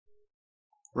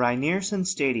Rynearson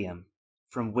Stadium,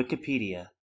 from Wikipedia,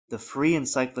 the free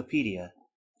encyclopedia,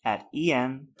 at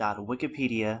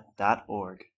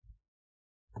en.wikipedia.org.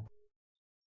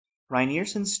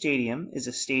 Rynearson Stadium is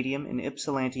a stadium in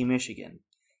Ypsilanti, Michigan.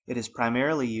 It is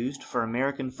primarily used for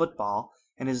American football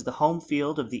and is the home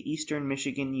field of the Eastern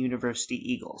Michigan University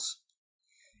Eagles.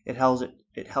 It held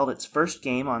its first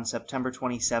game on September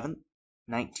 27,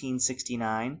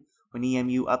 1969, when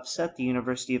EMU upset the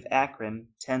University of Akron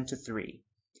 10-3.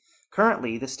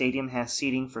 Currently, the stadium has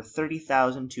seating for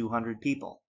 30,200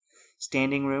 people.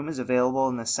 Standing room is available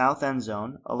in the south end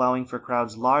zone, allowing for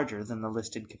crowds larger than the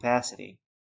listed capacity.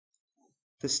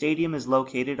 The stadium is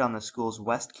located on the school's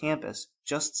west campus,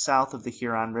 just south of the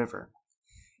Huron River.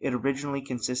 It originally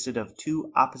consisted of two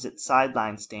opposite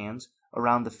sideline stands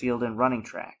around the field and running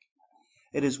track.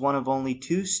 It is one of only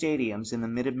two stadiums in the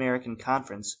Mid-American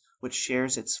Conference which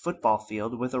shares its football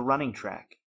field with a running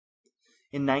track.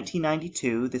 In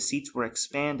 1992, the seats were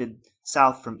expanded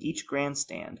south from each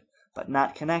grandstand, but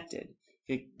not connected,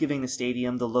 giving the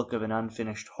stadium the look of an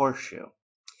unfinished horseshoe.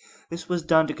 This was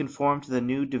done to conform to the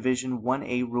new Division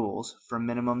 1A rules for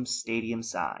minimum stadium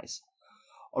size.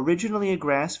 Originally a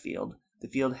grass field, the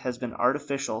field has been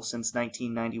artificial since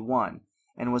 1991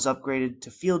 and was upgraded to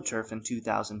field turf in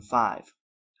 2005.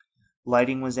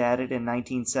 Lighting was added in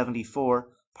 1974,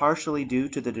 partially due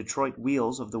to the Detroit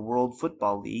Wheels of the World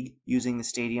Football League using the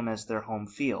stadium as their home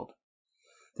field.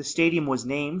 The stadium was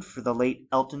named for the late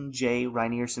Elton J.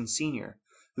 Rynearson Sr.,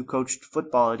 who coached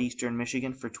football at Eastern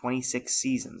Michigan for 26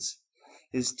 seasons.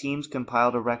 His teams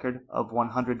compiled a record of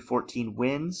 114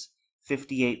 wins,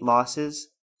 58 losses,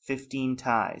 15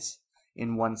 ties.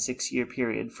 In one 6-year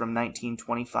period from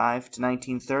 1925 to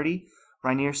 1930,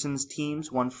 Rynearson's teams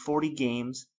won 40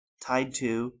 games, tied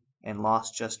 2, and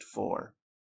lost just 4.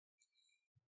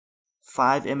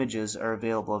 5 images are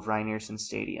available of Rynearson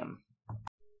Stadium.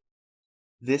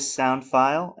 This sound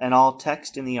file and all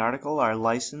text in the article are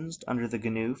licensed under the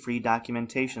GNU Free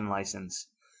Documentation License,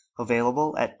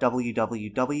 available at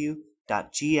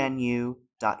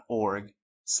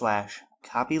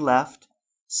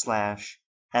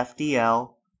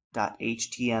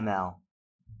www.gnu.org/copyleft/fdl.html.